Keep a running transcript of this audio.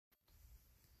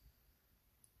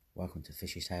Welcome to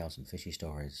Fishy Tales and Fishy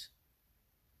Stories.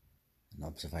 An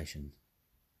observation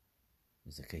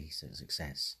is the key to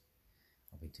success.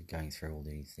 I'll be going through all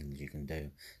the things you can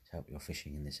do to help your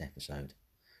fishing in this episode,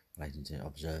 relating to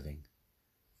observing.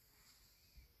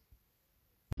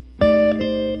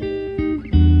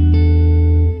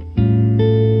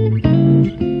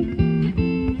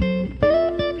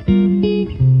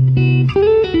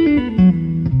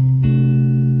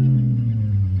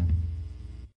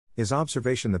 Is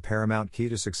observation the paramount key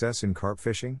to success in carp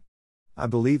fishing? I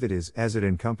believe it is, as it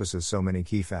encompasses so many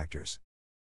key factors.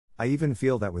 I even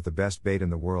feel that with the best bait in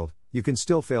the world, you can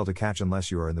still fail to catch unless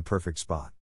you are in the perfect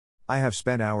spot. I have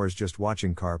spent hours just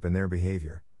watching carp and their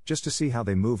behavior, just to see how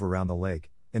they move around the lake,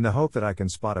 in the hope that I can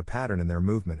spot a pattern in their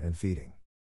movement and feeding.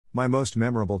 My most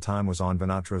memorable time was on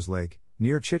Vanatros Lake,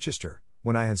 near Chichester,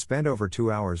 when I had spent over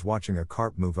 2 hours watching a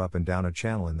carp move up and down a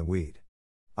channel in the weed.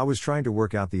 I was trying to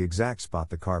work out the exact spot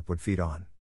the carp would feed on.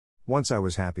 Once I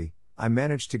was happy, I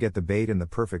managed to get the bait in the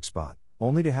perfect spot,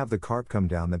 only to have the carp come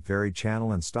down that very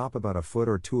channel and stop about a foot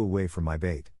or two away from my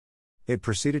bait. It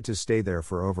proceeded to stay there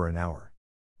for over an hour.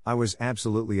 I was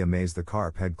absolutely amazed. The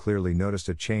carp had clearly noticed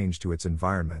a change to its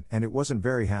environment and it wasn't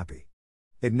very happy.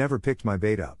 It never picked my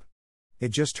bait up. It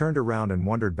just turned around and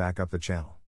wandered back up the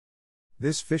channel.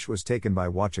 This fish was taken by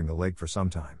watching the lake for some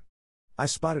time. I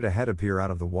spotted a head appear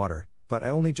out of the water, but I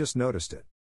only just noticed it.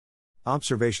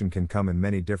 Observation can come in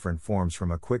many different forms, from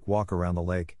a quick walk around the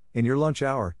lake, in your lunch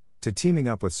hour, to teaming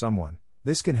up with someone.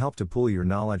 This can help to pool your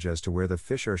knowledge as to where the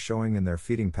fish are showing in their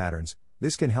feeding patterns.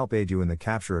 This can help aid you in the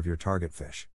capture of your target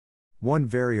fish. One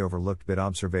very overlooked bit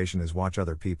observation is watch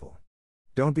other people.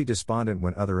 Don't be despondent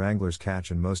when other anglers catch,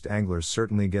 and most anglers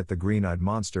certainly get the green-eyed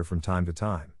monster from time to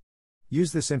time.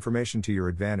 Use this information to your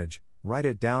advantage, write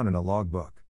it down in a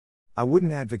logbook. I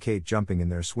wouldn't advocate jumping in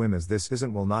their swim, as this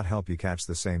will not help you catch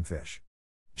the same fish.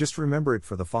 Just remember it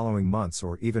for the following months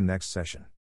or even next session.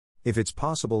 If it's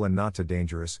possible and not too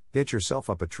dangerous, get yourself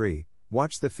up a tree,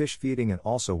 watch the fish feeding, and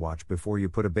also watch before you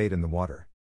put a bait in the water.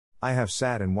 I have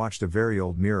sat and watched a very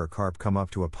old mirror carp come up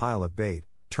to a pile of bait,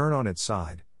 turn on its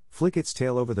side, flick its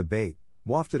tail over the bait,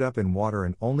 waft it up in water,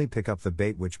 and only pick up the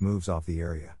bait which moves off the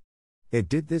area. It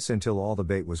did this until all the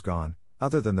bait was gone,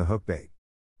 other than the hook bait.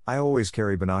 I always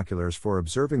carry binoculars for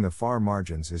observing the far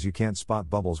margins, as you can't spot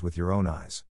bubbles with your own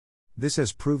eyes. This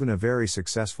has proven a very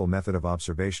successful method of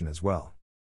observation as well.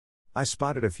 I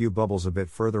spotted a few bubbles a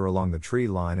bit further along the tree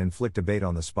line and flicked a bait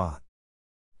on the spot.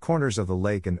 Corners of the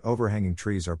lake and overhanging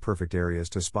trees are perfect areas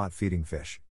to spot feeding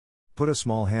fish. Put a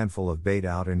small handful of bait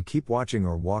out and keep watching,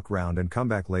 or walk round and come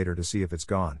back later to see if it's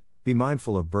gone. Be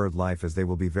mindful of bird life, as they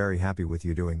will be very happy with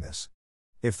you doing this.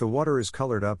 If the water is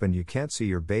colored up and you can't see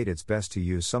your bait, it's best to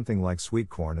use something like sweet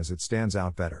corn, as it stands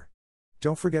out better.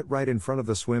 Don't forget, right in front of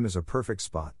the swim is a perfect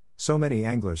spot. So many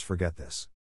anglers forget this.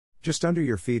 Just under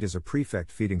your feet is a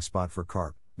perfect feeding spot for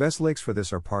carp. Best lakes for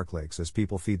this are park lakes, as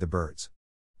people feed the birds.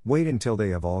 Wait until they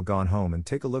have all gone home and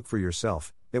take a look for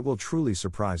yourself. It will truly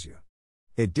surprise you.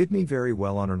 It did me very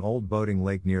well on an old boating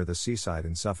lake near the seaside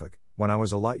in Suffolk, when I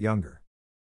was a lot younger.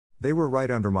 They were right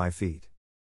under my feet.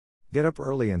 Get up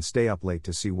early and stay up late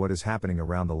to see what is happening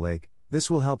around the lake. This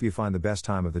will help you find the best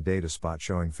time of the day to spot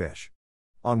showing fish.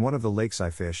 On one of the lakes I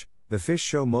fish, the fish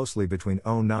show mostly between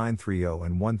 0930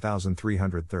 and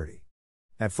 1330.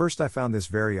 At first I found this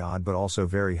very odd, but also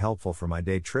very helpful for my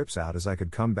day trips out, as I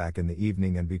could come back in the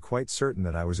evening and be quite certain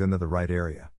that I was in the right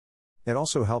area. It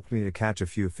also helped me to catch a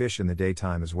few fish in the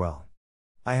daytime as well.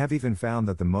 I have even found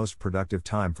that the most productive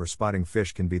time for spotting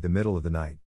fish can be the middle of the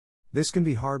night. This can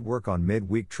be hard work on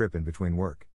mid-week trip in between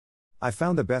work. I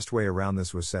found the best way around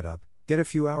this was set up, get a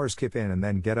few hours kip in, and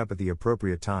then get up at the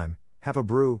appropriate time, have a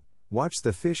brew, watch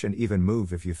the fish, and even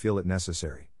move if you feel it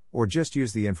necessary, or just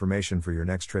use the information for your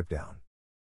next trip down.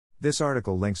 This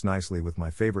article links nicely with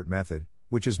my favorite method,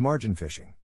 which is margin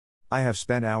fishing. I have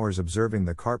spent hours observing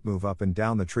the carp move up and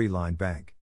down the tree-lined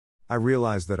bank. I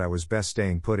realized that I was best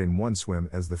staying put in one swim,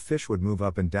 as the fish would move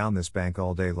up and down this bank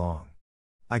all day long.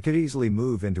 I could easily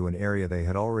move into an area they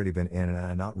had already been in and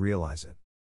I not realize it.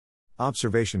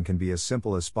 Observation can be as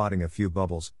simple as spotting a few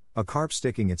bubbles, a carp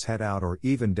sticking its head out, or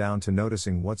even down to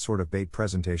noticing what sort of bait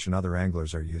presentation other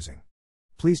anglers are using.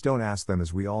 Please don't ask them,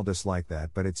 as we all dislike that,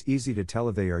 but it's easy to tell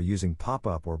if they are using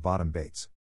pop-up or bottom baits.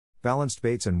 Balanced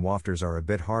baits and wafters are a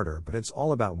bit harder, but it's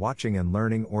all about watching and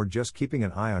learning, or just keeping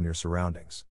an eye on your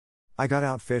surroundings. I got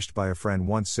outfished by a friend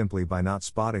once simply by not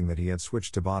spotting that he had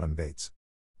switched to bottom baits.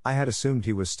 I had assumed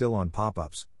he was still on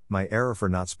pop-ups, my error for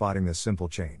not spotting this simple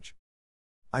change.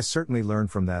 I certainly learned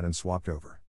from that and swapped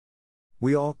over.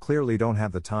 We all clearly don't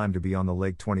have the time to be on the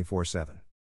lake 24/7.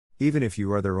 Even if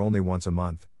you are there only once a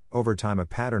month, over time a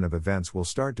pattern of events will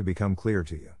start to become clear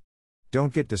to you.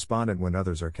 Don't get despondent when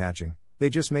others are catching, they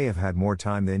just may have had more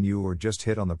time than you or just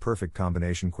hit on the perfect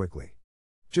combination quickly.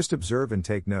 Just observe and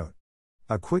take note.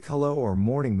 A quick hello or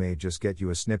morning may just get you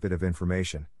a snippet of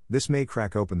information, this may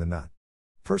crack open the nut.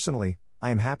 Personally,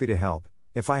 I am happy to help,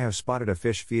 if I have spotted a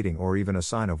fish feeding or even a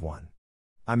sign of one.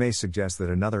 I may suggest that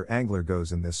another angler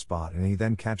goes in this spot and he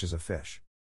then catches a fish.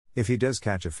 If he does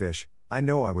catch a fish, I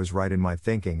know I was right in my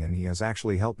thinking and he has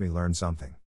actually helped me learn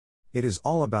something. It is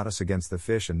all about us against the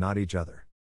fish and not each other.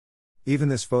 Even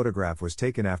this photograph was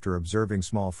taken after observing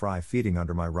small fry feeding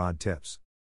under my rod tips.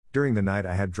 During the night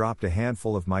I had dropped a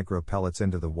handful of micro pellets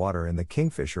into the water and the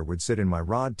kingfisher would sit in my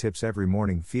rod tips every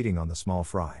morning feeding on the small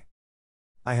fry.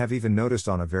 I have even noticed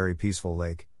on a very peaceful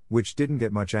lake, which didn't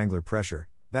get much angler pressure,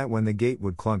 that when the gate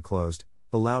would clunk closed,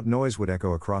 the loud noise would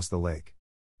echo across the lake.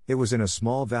 It was in a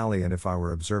small valley and if I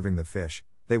were observing the fish,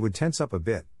 they would tense up a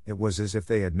bit, it was as if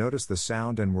they had noticed the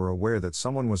sound and were aware that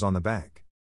someone was on the bank.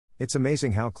 It's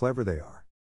amazing how clever they are.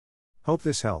 Hope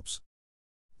this helps.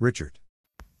 Richard.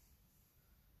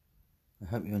 I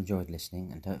hope you enjoyed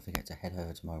listening, and don't forget to head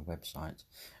over to my website,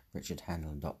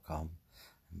 richardhanlon.com,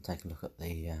 and take a look at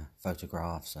the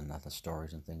photographs and other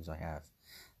stories and things I have.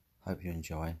 Hope you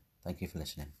enjoy. Thank you for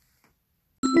listening.